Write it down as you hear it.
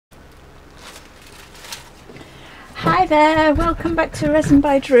Hi there, welcome back to Resin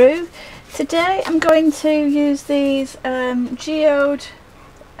by Drew. Today I'm going to use these geode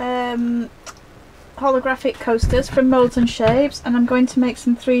holographic coasters from Moulds and Shapes, and I'm going to make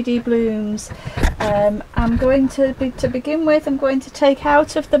some 3D blooms. I'm going to begin with, I'm going to take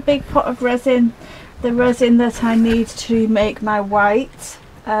out of the big pot of resin the resin that I need to make my white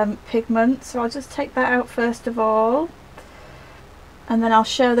pigment. So I'll just take that out first of all, and then I'll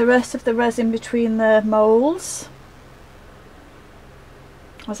share the rest of the resin between the moulds.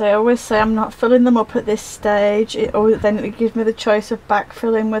 As I always say, I'm not filling them up at this stage. Then it gives me the choice of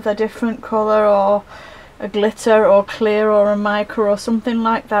backfilling with a different colour, or a glitter, or clear, or a mica, or something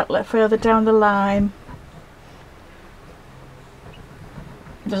like that further down the line.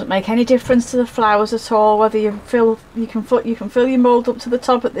 It doesn't make any difference to the flowers at all whether you can fill your mould up to the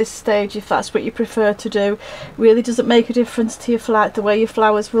top at this stage if that's what you prefer to do. Really doesn't make a difference to your the way your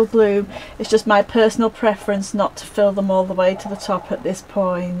flowers will bloom. It's just my personal preference not to fill them all the way to the top at this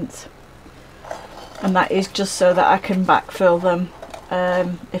point, and that is just so that I can backfill them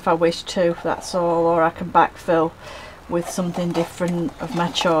if I wish to, that's all, or I can backfill with something different of my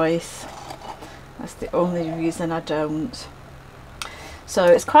choice. That's the only reason I don't. So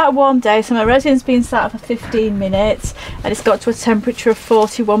it's quite a warm day, so my resin's been sat for 15 minutes and it's got to a temperature of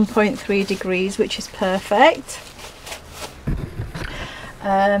 41.3 degrees, which is perfect.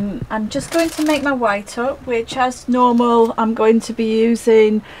 I'm just going to make my white up, which as normal I'm going to be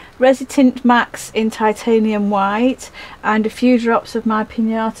using Resi-Tint Max in titanium white and a few drops of my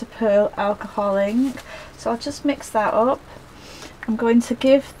Pinata Pearl alcohol ink. So I'll just mix that up. I'm going to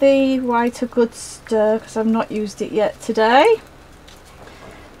give the white a good stir because I've not used it yet today.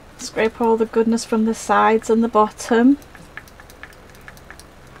 Scrape all the goodness from the sides and the bottom.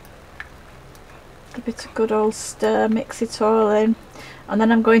 Give it a good old stir, mix it all in, and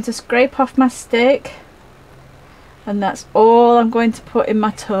then I'm going to scrape off my stick, and that's all I'm going to put in my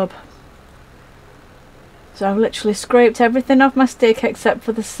tub. So I've literally scraped everything off my stick except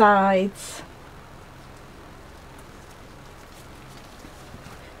for the sides.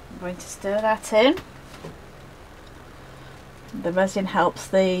 I'm going to stir that in. The resin helps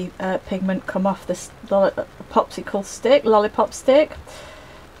the pigment come off the popsicle stick, lollipop stick.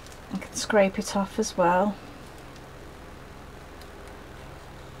 I can scrape it off as well.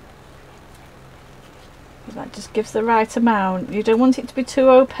 That just gives the right amount. You don't want it to be too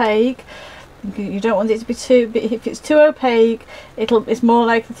opaque. You don't want it to be too. If it's too opaque, it's more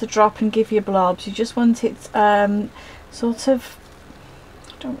likely to drop and give you blobs. You just want it sort of,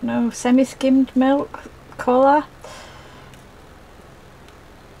 I don't know, semi-skimmed milk colour.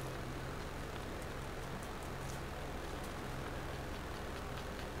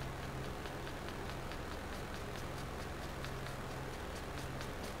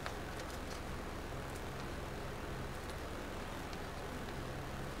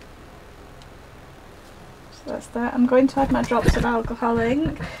 That's that. I'm going to add my drops of alcohol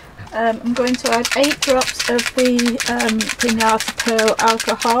ink. I'm going to add 8 drops of the Pinata Pearl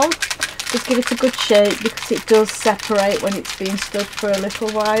alcohol. Just give it a good shake because it does separate when it's been stood for a little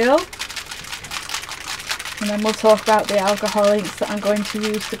while. And then we'll talk about the alcohol inks that I'm going to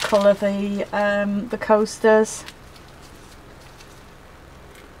use to colour the coasters.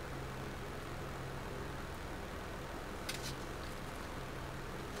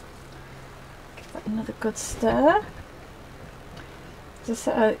 Another good stir.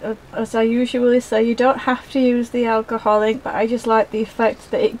 As I usually say, you don't have to use the alcohol ink, but I just like the effect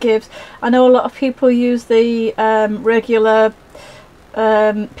that it gives. I know a lot of people use the regular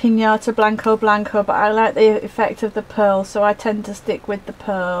Pinata Blanco, but I like the effect of the pearl, so I tend to stick with the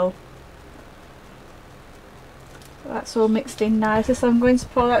pearl. That's all mixed in nicely, so I'm going to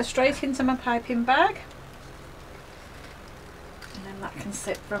pour that straight into my piping bag. That can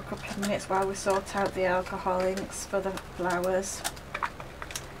sit for a couple of minutes while we sort out the alcohol inks for the flowers.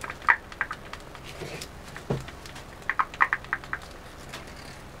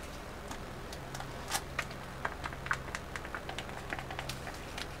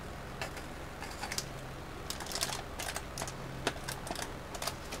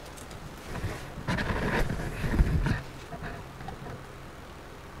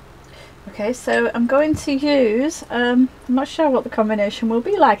 Okay, so I'm going to use, I'm not sure what the combination will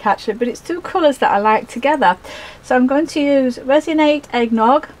be like actually, but it's 2 colours that I like together. So I'm going to use Resin8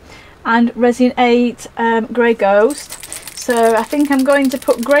 Eggnog and Resin8 Grey Ghost. So I think I'm going to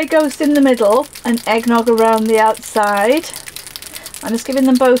put Grey Ghost in the middle and Eggnog around the outside. I'm just giving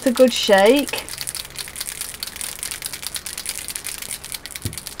them both a good shake.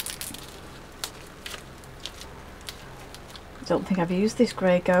 I don't think I've used this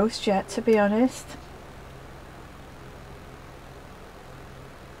Grey Ghost yet, to be honest.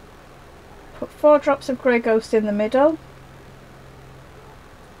 put 4 drops of Grey Ghost in the middle.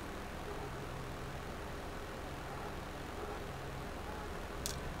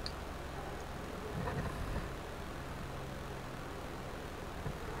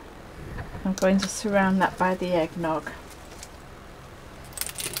 I'm going to surround that by the eggnog.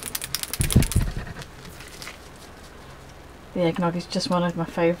 The eggnog is just one of my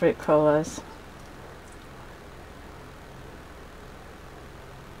favourite colours.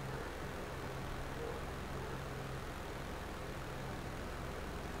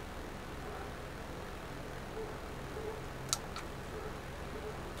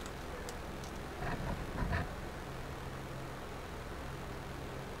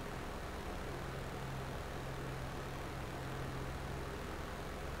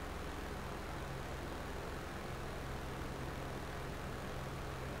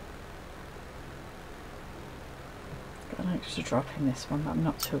 Got an extra drop in this one, but I'm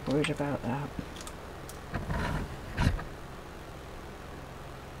not too worried about that.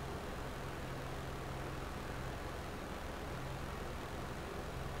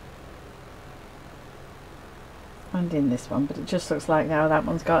 And in this one, but it just looks like now that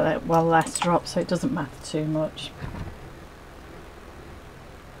one's got that one less drop, so it doesn't matter too much.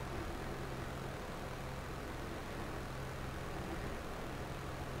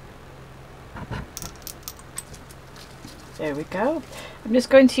 There we go. I'm just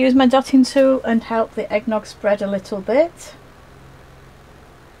going to use my dotting tool and help the eggnog spread a little bit.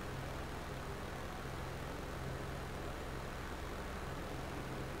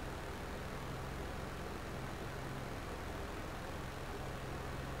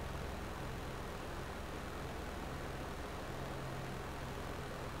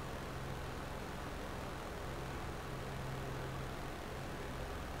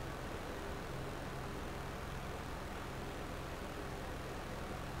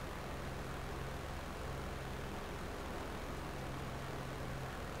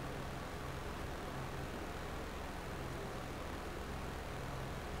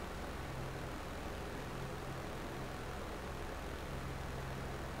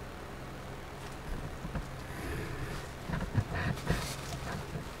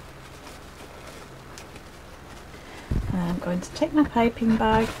 I'm going to take my piping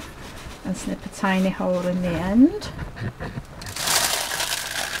bag and snip a tiny hole in the end.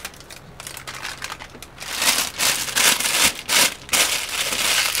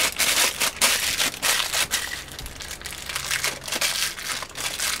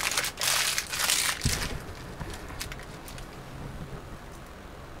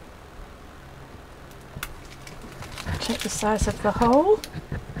 Check the size of the hole.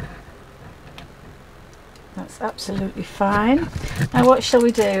 That's absolutely fine. Now what shall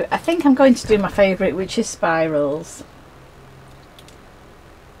we do? I think I'm going to do my favourite, which is spirals.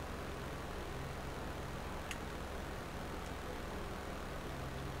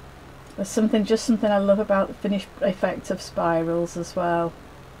 There's just something I love about the finished effect of spirals as well.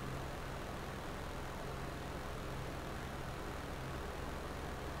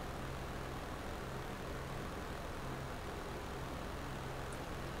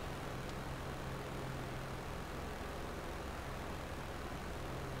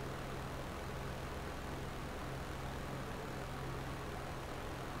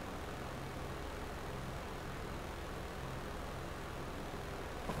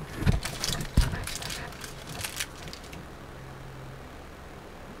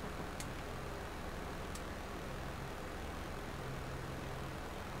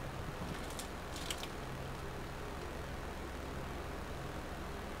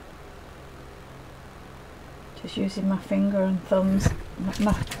 Just using my finger and thumbs,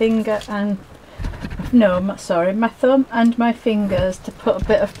 my thumb and my fingers to put a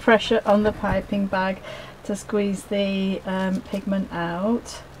bit of pressure on the piping bag to squeeze the pigment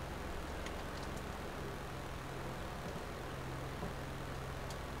out.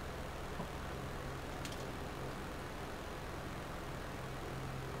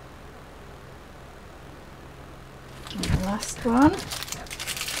 And the last one.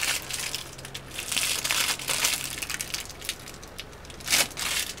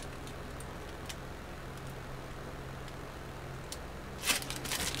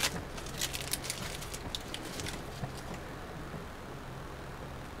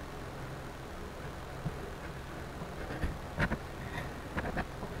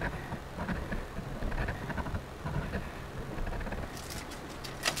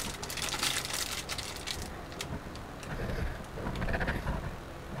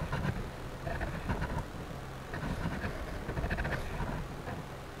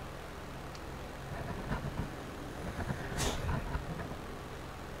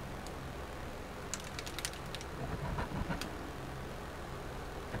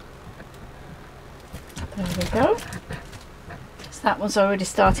 we go. So that one's already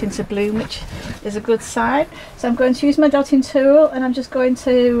starting to bloom, which is a good sign. So I'm going to use my dotting tool and I'm just going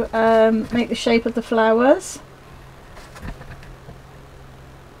to make the shape of the flowers.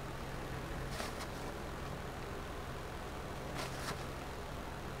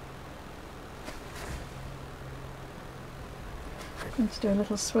 Let's do a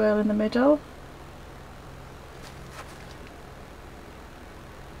little swirl in the middle.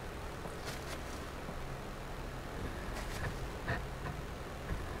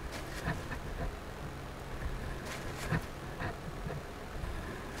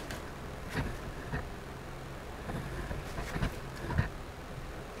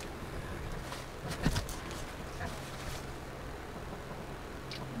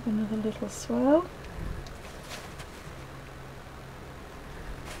 Another little swirl.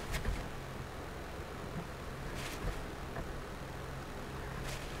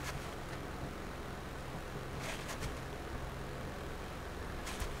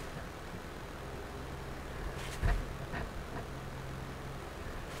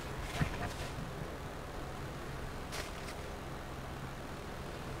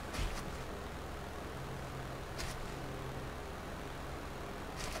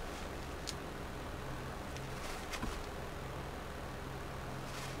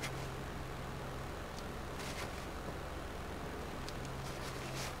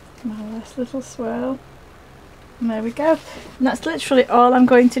 My last little swirl, and there we go. And that's literally all I'm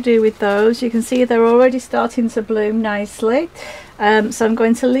going to do with those. You can see they're already starting to bloom nicely, so I'm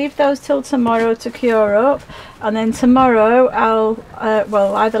going to leave those till tomorrow to cure up, and then tomorrow I'll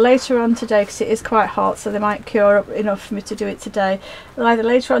well, either later on today, because it is quite hot, so they might cure up enough for me to do it today, but either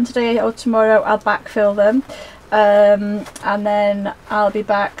later on today or tomorrow I'll backfill them. And then I'll be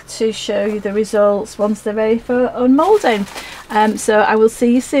back to show you the results once they're ready for unmoulding. So I will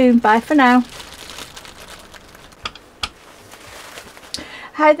see you soon. Bye for now.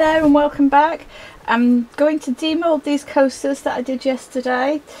 Hi there and welcome back. I'm going to demould these coasters that I did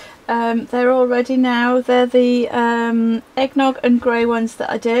yesterday. They're all ready now. They're the eggnog and grey ones that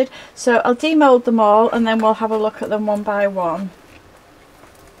I did. So I'll demould them all and then we'll have a look at them one by one.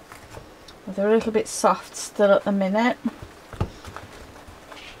 They're a little bit soft still at the minute.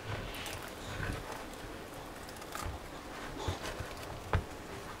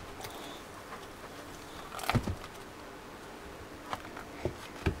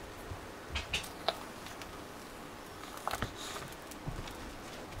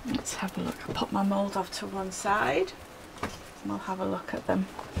 Let's have a look. I'll pop my mould off to one side and I'll have a look at them.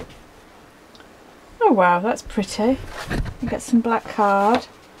 Oh wow, that's pretty. You get some black card.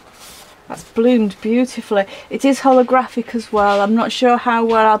 That's bloomed beautifully. It is holographic as well. I'm not sure how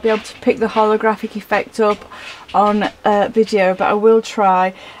well I'll be able to pick the holographic effect up on video, but I will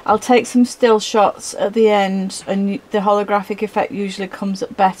try. I'll take some still shots at the end, and the holographic effect usually comes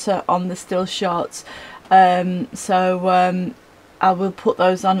up better on the still shots. I will put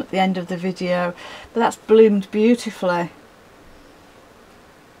those on at the end of the video. But that's bloomed beautifully.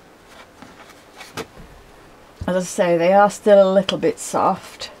 As I say, they are still a little bit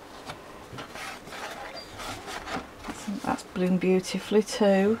soft. That's bloomed beautifully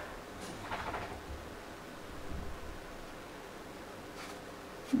too.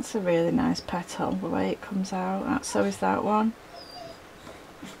 It's a really nice petal, the way it comes out. So is that one.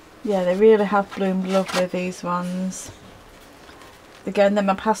 Yeah, they really have bloomed lovely, these ones. Again, they're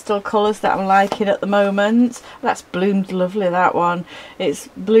my pastel colours that I'm liking at the moment. That's bloomed lovely, that one. It's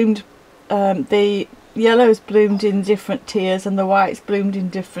bloomed, the yellow's bloomed in different tiers and the white's bloomed in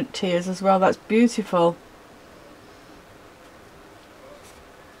different tiers as well. That's beautiful.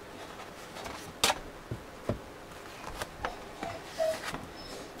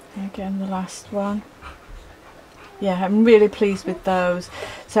 Again, the last one. Yeah, I'm really pleased with those.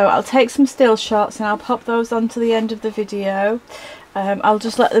 So I'll take some still shots and I'll pop those onto the end of the video. I'll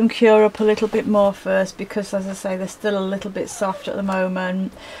just let them cure up a little bit more first, because as I say, they're still a little bit soft at the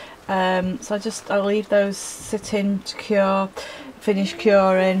moment. So I'll leave those sitting to cure, finish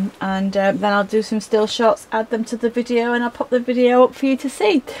curing, and then I'll do some still shots, add them to the video, and I'll pop the video up for you to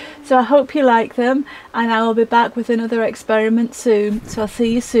see. So I hope you like them, and I will be back with another experiment soon. So I'll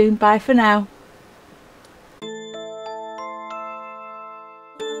see you soon. Bye for now.